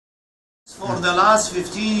For the last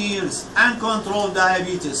 15 years, uncontrolled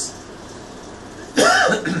diabetes.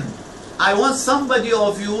 I want somebody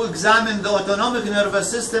of you examine the autonomic nervous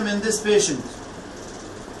system in this patient.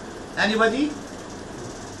 Anybody?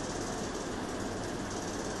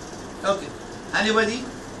 Okay. Anybody?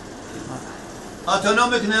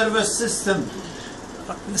 Autonomic nervous system.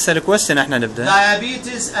 لسه الكويستشن احنا نبدا.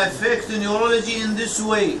 Diabetes affect neurology in this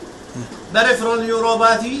way. Peripheral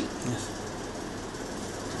neuropathy. Yes.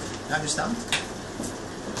 Understand?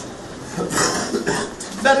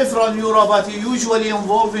 Peripheral neuropathy usually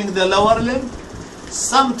involving the lower limb,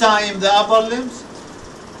 sometimes the upper limbs.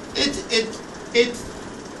 It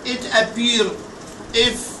appear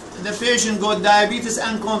if the patient got diabetes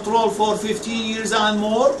uncontrolled for 15 years and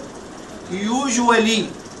more, usually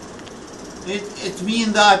it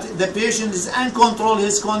means that the patient is uncontrolled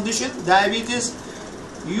his condition, diabetes,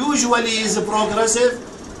 usually is progressive,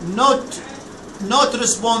 not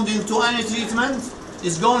responding to any treatment,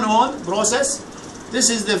 is going on process. This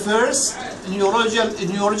is the first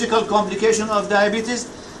neurological complication of diabetes.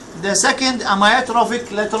 The second, amyotrophic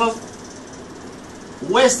lateral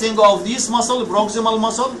wasting of this muscle, proximal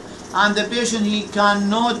muscle, and the patient he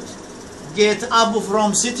cannot get up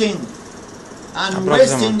from sitting, and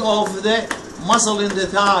wasting of the muscle in the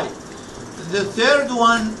thigh. The third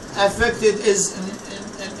one affected is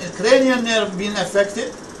a cranial nerve being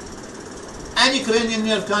affected. Any cranial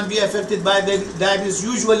nerve can be affected by the diabetes,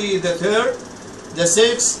 usually the third, the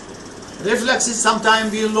sixth. Reflexes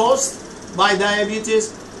sometimes be lost by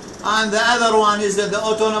diabetes. And the other one is the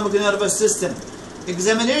autonomic nervous system.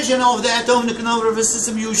 Examination of the autonomic nervous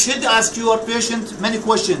system, you should ask your patient many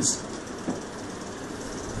questions.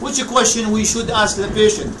 Which question we should ask the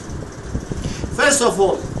patient? First of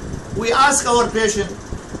all, we ask our patient,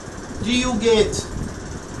 do you get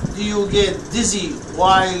dizzy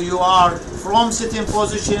while you are from sitting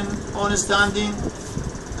position on standing?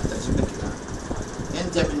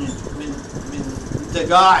 انت من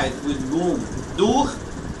قاعد وتقوم دوخ?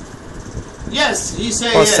 Yes, he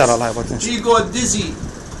said yes. He got dizzy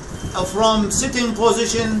from sitting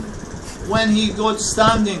position when he got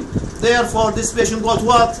standing. Therefore, this patient got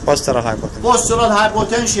what? Postural hypotension. Postural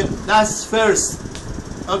hypotension. That's first.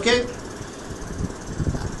 Okay?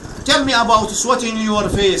 Tell me about sweating in your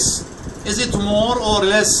face. Is it more or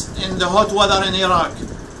less in the hot weather in Iraq?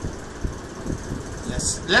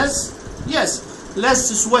 Less? Yes. Less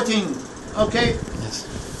sweating. Okay? Yes.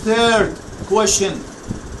 Third question.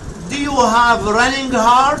 Do you have running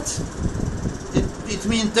heart? It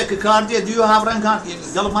means tachycardia. Do you have running heart?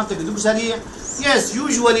 Yes,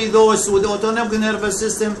 usually those with autonomic nervous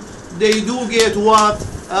system, they do get what?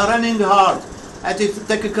 A running heart. At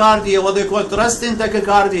tachycardia, what they call resting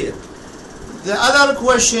tachycardia. The other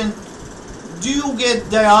question, do you get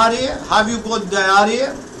diarrhea? Have you got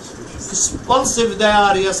diarrhea? Expulsive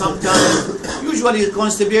diarrhea sometimes. Usually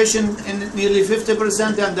constipation in nearly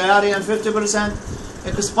 50% and diarrhea in 50%.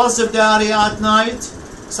 Expulsive diarrhea at night.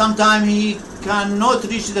 Sometimes he cannot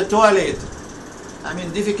reach the toilet. I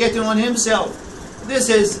mean, defecating on himself. This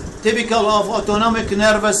is typical of autonomic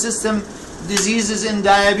nervous system diseases in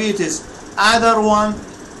diabetes. Other one,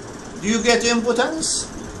 do you get impotence?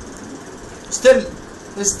 Still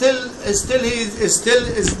he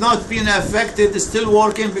is not being affected, still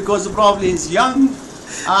working because probably he's young,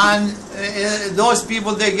 and those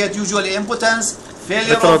people, they get usually impotence,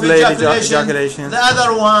 failure of ejaculation. The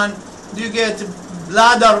other one, do you get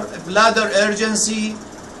bladder urgency,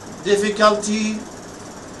 difficulty?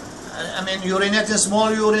 I mean, urinating,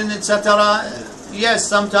 small urine, etc. Yes,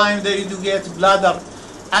 sometimes they do get bladder.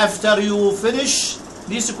 After you finish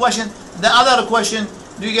this question, the other question,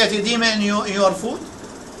 do you get edema in your food?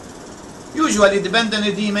 Usually dependent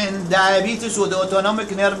edema in diabetes with autonomic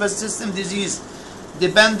nervous system disease.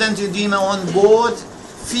 Dependent edema on both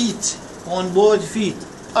feet.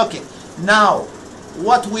 Okay, now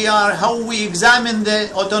how we examine the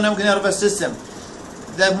autonomic nervous system.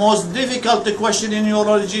 The most difficult question in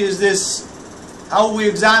neurology is this: how we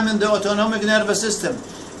examine the autonomic nervous system.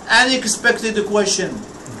 Unexpected question.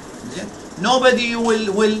 Nobody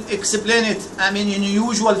will explain it. I mean, in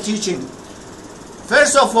usual teaching.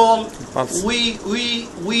 First of all, we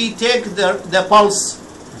take the pulse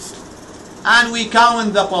and we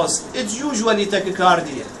count the pulse. It's usually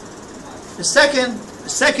tachycardia. Second,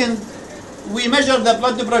 we measure the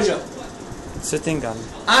blood pressure. Sitting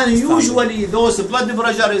and usually those blood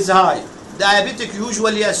pressure is high. Diabetic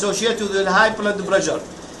usually associated with high blood pressure.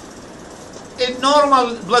 In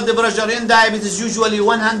normal blood pressure in diabetes usually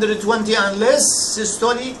 120 and less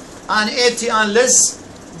systolic and 80 and less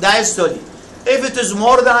diastolic. If it is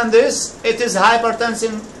more than this, it is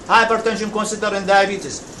hypertension considered in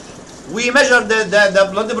diabetes. We measure the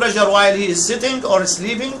blood pressure while he is sitting or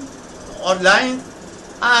sleeping or lying,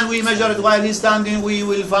 and we measure it while he's standing. We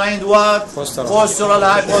will find what? Postural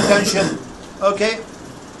hypotension. Okay?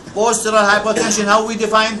 Postural hypotension. How we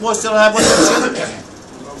define postural hypotension?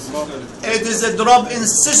 It is a drop in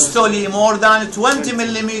systole more than 20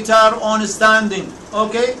 millimeter on standing.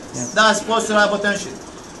 Okay? Yeah. That's postural hypotension.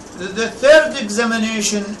 The third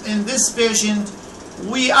examination in this patient,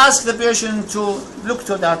 we ask the patient to look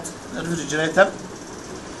to that refrigerator,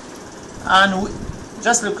 and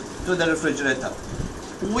just look to the refrigerator.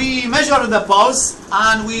 We measure the pulse,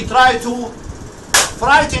 and we try to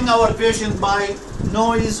frighten our patient by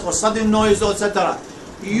noise or sudden noise, etc.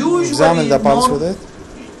 Usually, examine the pulse with it?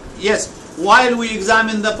 Yes. While we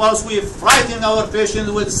examine the pulse, we frighten our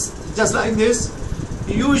patient with just like this.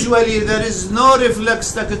 Usually there is no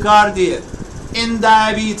reflex tachycardia in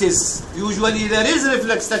diabetes. Usually there is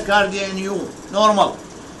reflex tachycardia in you, normal.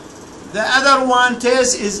 The other one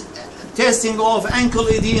test is testing of ankle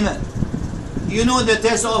edema. You know the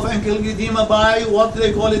test of ankle edema by what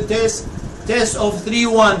they call it test? Test of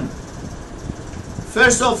 3-1.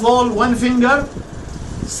 First of all, one finger.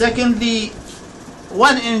 Secondly,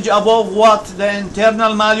 1 inch above what? The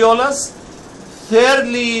internal malleolus.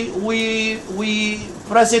 Thirdly, we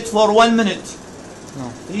press it for 1 minute.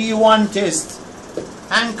 3-1 test.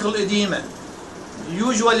 Ankle edema.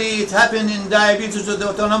 Usually it happens in diabetes with the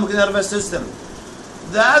autonomic nervous system.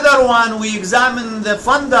 The other one, we examine the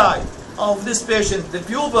fundi of this patient, the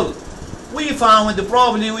pupil. We find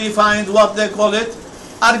what they call it,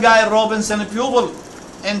 Argyll-Robinson pupil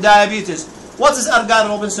in diabetes. What is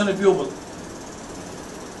Argyll-Robinson pupil?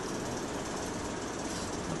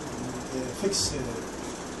 Fix,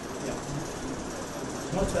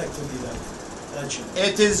 not actually that action.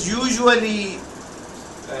 It is usually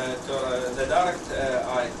the direct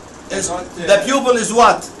eye. the pupil is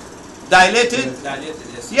what? Dilated? Dilated,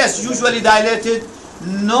 yes. Yes, usually dilated,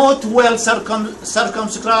 not well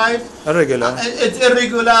circumscribed. Irregular. It's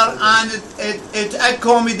irregular, and it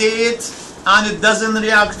accommodates, and it doesn't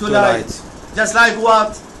react to light. Just like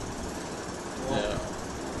what?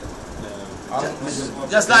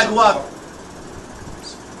 Just like what?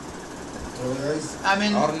 I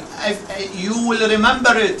mean, you will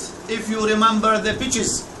remember it if you remember the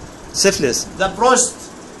pitches. Syphilis. The prost,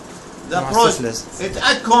 syphilis. it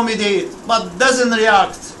accommodates but doesn't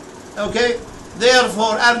react. Okay,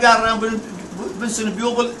 therefore Argyll-Robinson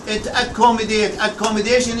pupil, it accommodates.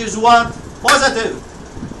 Accommodation is what? Positive,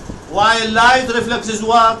 while light reflex is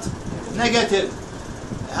what? Negative.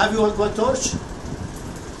 Have you got torch?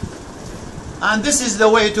 And this is the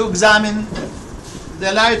way to examine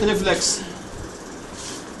the light reflex.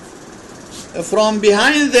 From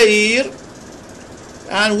behind the ear,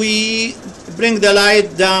 and we bring the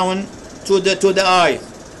light down to the eye.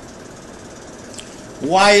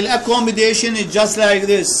 While accommodation is just like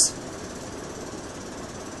this.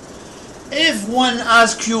 If one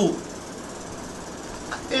asks you,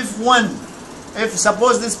 if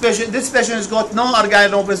suppose this patient has got no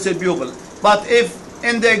Argyll-Robinson pupil, but if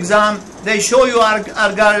in the exam they show you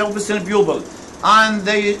Argyll-Robinson pupil,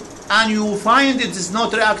 and you find it is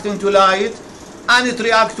not reacting to light, and it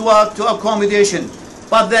reacts to accommodation,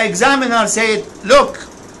 but the examiner said, look,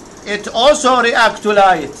 it also reacts to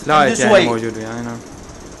light in this way.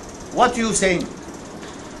 What you saying?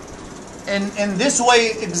 In this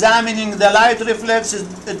way, examining the light reflex,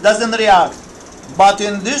 it doesn't react. But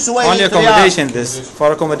in this way, only accommodation.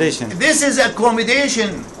 For accommodation. This is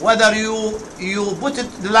accommodation. Whether you put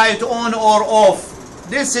the light on or off,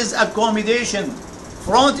 this is accommodation.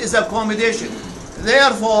 Front is accommodation.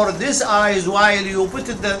 Therefore, this eyes, while you put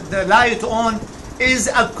the light on, is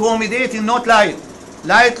accommodating, not light.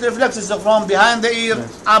 Light reflexes from behind the ear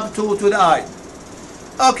up to the eye.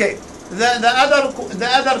 Okay. The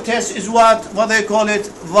other test is what they call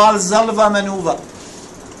it, Valsalva maneuver.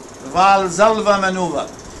 Valsalva maneuver.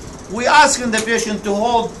 We ask the patient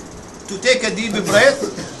to take a deep breath,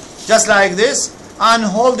 just like this, and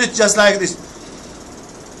hold it just like this.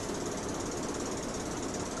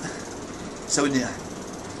 So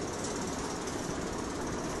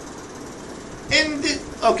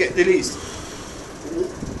release.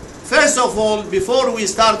 First of all, before we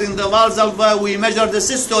start in the Valsalva, we measure the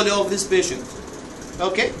systole of this patient.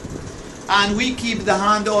 Okay? And we keep the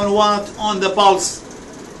hand on what? On the pulse.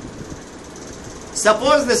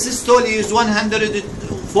 Suppose the systole is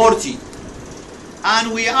 140,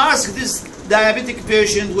 and we ask this diabetic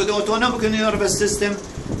patient with autonomic nervous system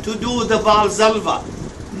to do the Valsalva.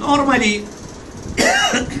 Normally,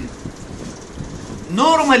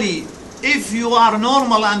 if you are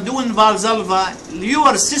normal and doing Valsalva,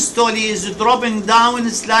 your systole is dropping down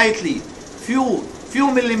slightly,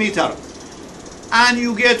 few millimeter, and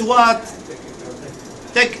you get what?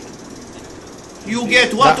 You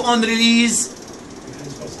get what on release?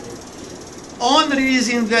 On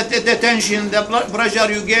releasing the tension, the blood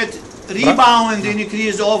pressure, you get rebound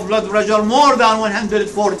increase of blood pressure more than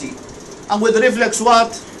 140, and with reflex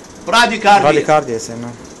what? Bradycardia.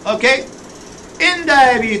 Bradycardia, okay. In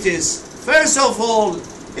diabetes, first of all,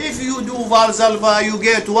 if you do Valsalva, you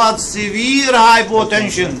get what? Severe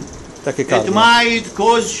hypotension. Tachycardia. It might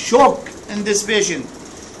cause shock in this patient.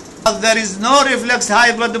 There is no reflex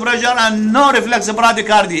high blood pressure and no reflex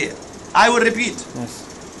bradycardia. I will repeat. Yes.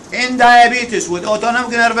 In diabetes with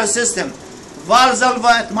autonomic nervous system,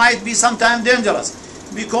 Valsalva, it might be sometimes dangerous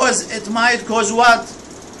because it might cause what?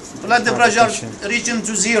 Blood pressure reaching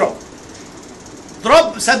to zero.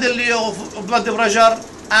 Drop suddenly of blood pressure,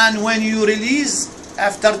 and when you release,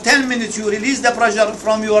 after 10 minutes you release the pressure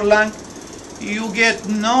from your lung, you get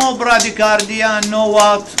no bradycardia, no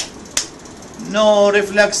what? No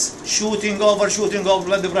reflex overshooting of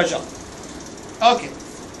blood pressure. Okay.